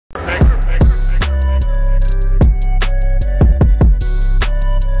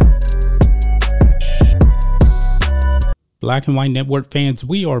Black and White Network fans,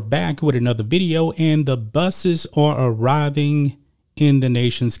 we are back with another video, and the buses are arriving in the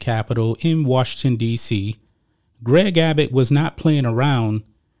nation's capital in Washington, D.C. Greg Abbott was not playing around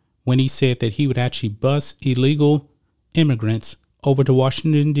when he said that he would actually bus illegal immigrants over to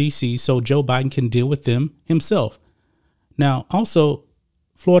Washington, D.C. so Joe Biden can deal with them himself. Now, also,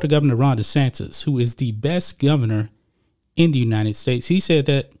 Florida Governor Ron DeSantis, who is the best governor in the United States, he said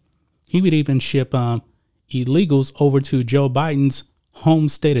that he would even ship illegals over to Joe Biden's home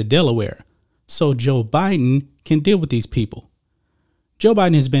state of Delaware so Joe Biden can deal with these people. Joe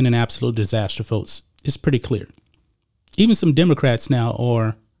Biden has been an absolute disaster, folks. It's pretty clear. Even some Democrats now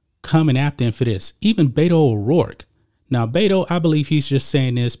are coming after him for this. Even Beto O'Rourke. Now, Beto, I believe he's just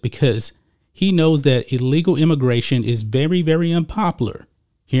saying this because he knows that illegal immigration is very, very unpopular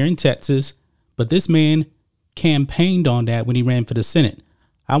here in Texas. But this man campaigned on that when he ran for the Senate.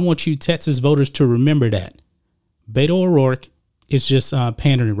 I want you Texas voters to remember that. Beto O'Rourke is just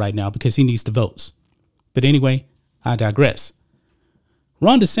pandering right now because he needs the votes. But anyway, I digress.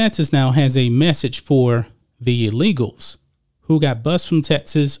 Ron DeSantis now has a message for the illegals who got bused from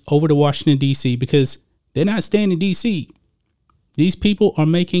Texas over to Washington, D.C. because they're not staying in D.C. These people are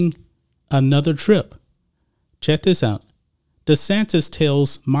making another trip. Check this out. DeSantis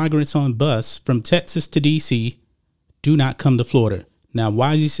tells migrants on bus from Texas to D.C. do not come to Florida. Now,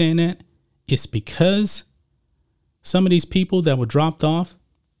 why is he saying that? It's because some of these people that were dropped off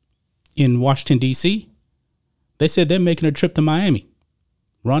in Washington, D.C., they said they're making a trip to Miami.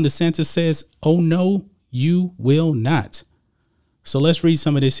 Ron DeSantis says, oh, no, you will not. So let's read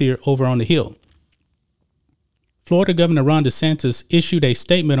some of this here over on the Hill. Florida Governor Ron DeSantis issued a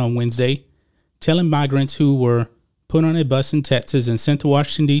statement on Wednesday telling migrants who were put on a bus in Texas and sent to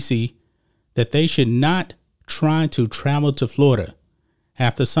Washington, D.C. that they should not try to travel to Florida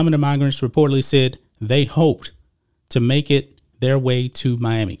after some of the migrants reportedly said they hoped to make their way to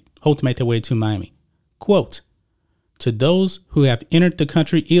Miami. Quote, to those who have entered the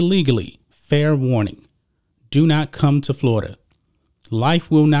country illegally, fair warning, do not come to Florida.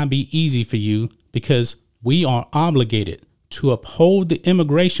 Life will not be easy for you because we are obligated to uphold the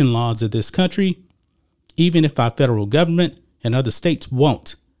immigration laws of this country, even if our federal government and other states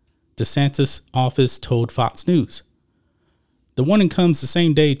won't, DeSantis' office told Fox News. The warning comes the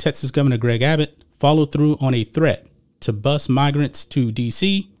same day Texas Governor Greg Abbott followed through on a threat to bus migrants to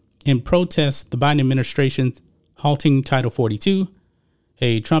D.C. in protest the Biden administration's halting Title 42,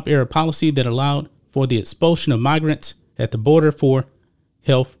 a Trump-era policy that allowed for the expulsion of migrants at the border for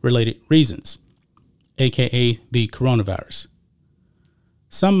health-related reasons, aka the coronavirus.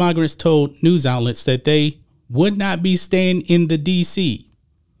 Some migrants told news outlets that they would not be staying in the D.C.,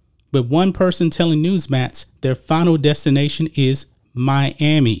 but one person telling Newsmax their final destination is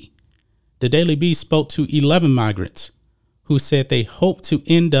Miami. The Daily Beast spoke to 11 migrants who said they hope to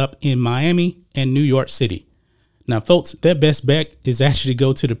end up in Miami and New York City. Now, folks, their best bet is actually to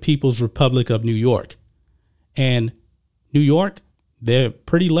go to the People's Republic of New York. And New York, they're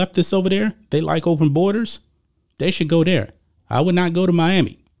pretty leftist over there. They like open borders. They should go there. I would not go to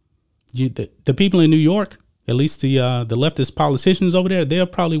Miami. The people in New York, at least the leftist politicians over there, they'll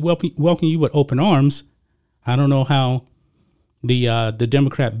probably welcome you with open arms. I don't know how the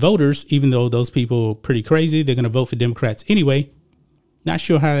Democrat voters, even though those people are pretty crazy, they're going to vote for Democrats anyway. Not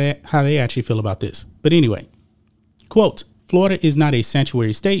sure how they actually feel about this. But anyway, quote, Florida is not a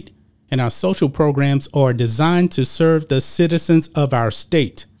sanctuary state, and our social programs are designed to serve the citizens of our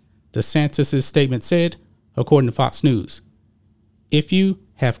state, DeSantis' statement said, according to Fox News. If you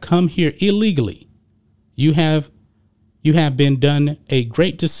have come here illegally, you have been done a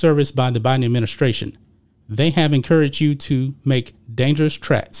great disservice by the Biden administration. They have encouraged you to make dangerous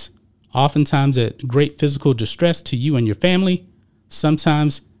treks, oftentimes at great physical distress to you and your family.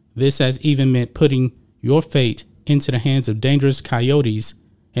 Sometimes this has even meant putting your fate into the hands of dangerous coyotes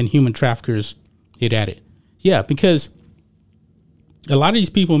and human traffickers, it added. Yeah, because a lot of these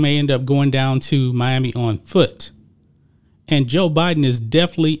people may end up going down to Miami on foot. And Joe Biden is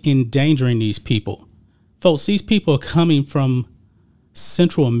definitely endangering these people. Folks, these people are coming from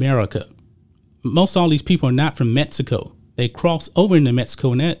Central America. Most all these people are not from Mexico. They cross over into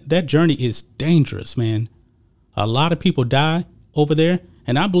Mexico, and that journey is dangerous, man. A lot of people die over there,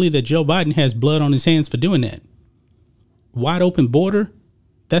 and I believe that Joe Biden has blood on his hands for doing that. Wide open border,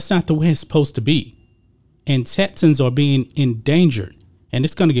 that's not the way it's supposed to be. And Texans are being endangered, and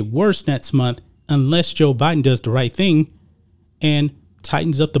it's going to get worse next month unless Joe Biden does the right thing and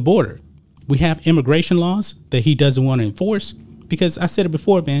tightens up the border. We have immigration laws that he doesn't want to enforce because I said it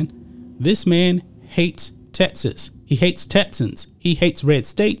before, man. This man hates Texas. He hates Texans. He hates red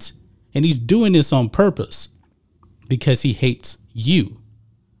states. And he's doing this on purpose. because he hates you.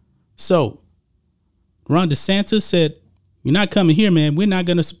 So Ron DeSantis said, you're not coming here, man. We're not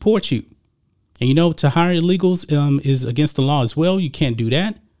going to support you. And, you know, to hire illegals is against the law as well. You can't do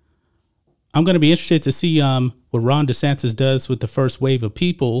that. I'm going to be interested to see what Ron DeSantis does with the first wave of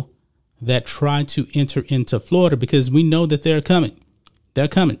people that try to enter into Florida, because we know that they're coming. They're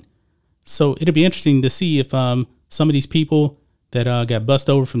coming. So it'll be interesting to see if some of these people that got bussed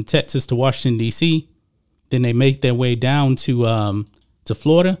over from Texas to Washington, D.C., then they make their way down to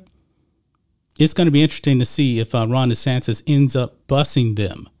Florida. It's going to be interesting to see if Ron DeSantis ends up busing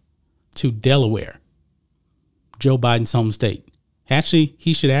them to Delaware, Joe Biden's home state. Actually,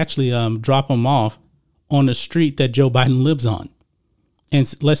 he should drop them off on the street that Joe Biden lives on.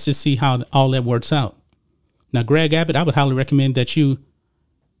 And let's just see how all that works out. Now, Greg Abbott, I would highly recommend that you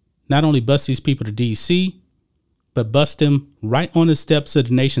not only bus these people to D.C., but bust them right on the steps of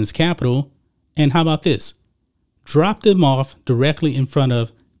the nation's capital. And how about this? Drop them off directly in front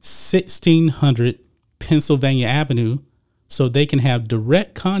of 1600 Pennsylvania Avenue so they can have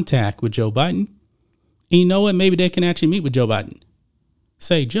direct contact with Joe Biden. And you know what? Maybe they can actually meet with Joe Biden.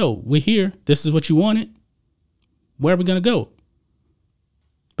 Say, Joe, we're here. This is what you wanted. Where are we going to go?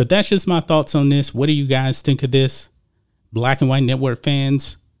 But that's just my thoughts on this. What do you guys think of this? Black and White Network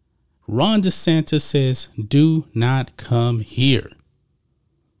fans, Ron DeSantis says, do not come here.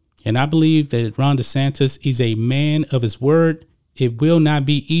 And I believe that Ron DeSantis is a man of his word. It will not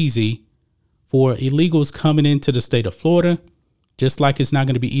be easy for illegals coming into the state of Florida, just like it's not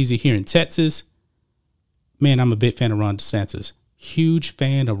going to be easy here in Texas. Man, I'm a big fan of Ron DeSantis. Huge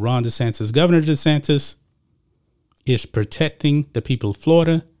fan of Ron DeSantis. Governor DeSantis is protecting the people of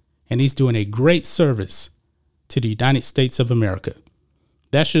Florida, and he's doing a great service to the United States of America.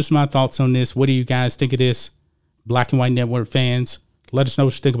 That's just my thoughts on this. What do you guys think of this? Black and White Network fans, let us know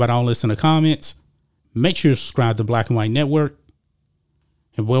what you think about all this in the comments. Make sure you subscribe to Black and White Network,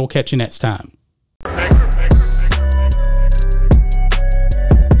 and we'll catch you next time.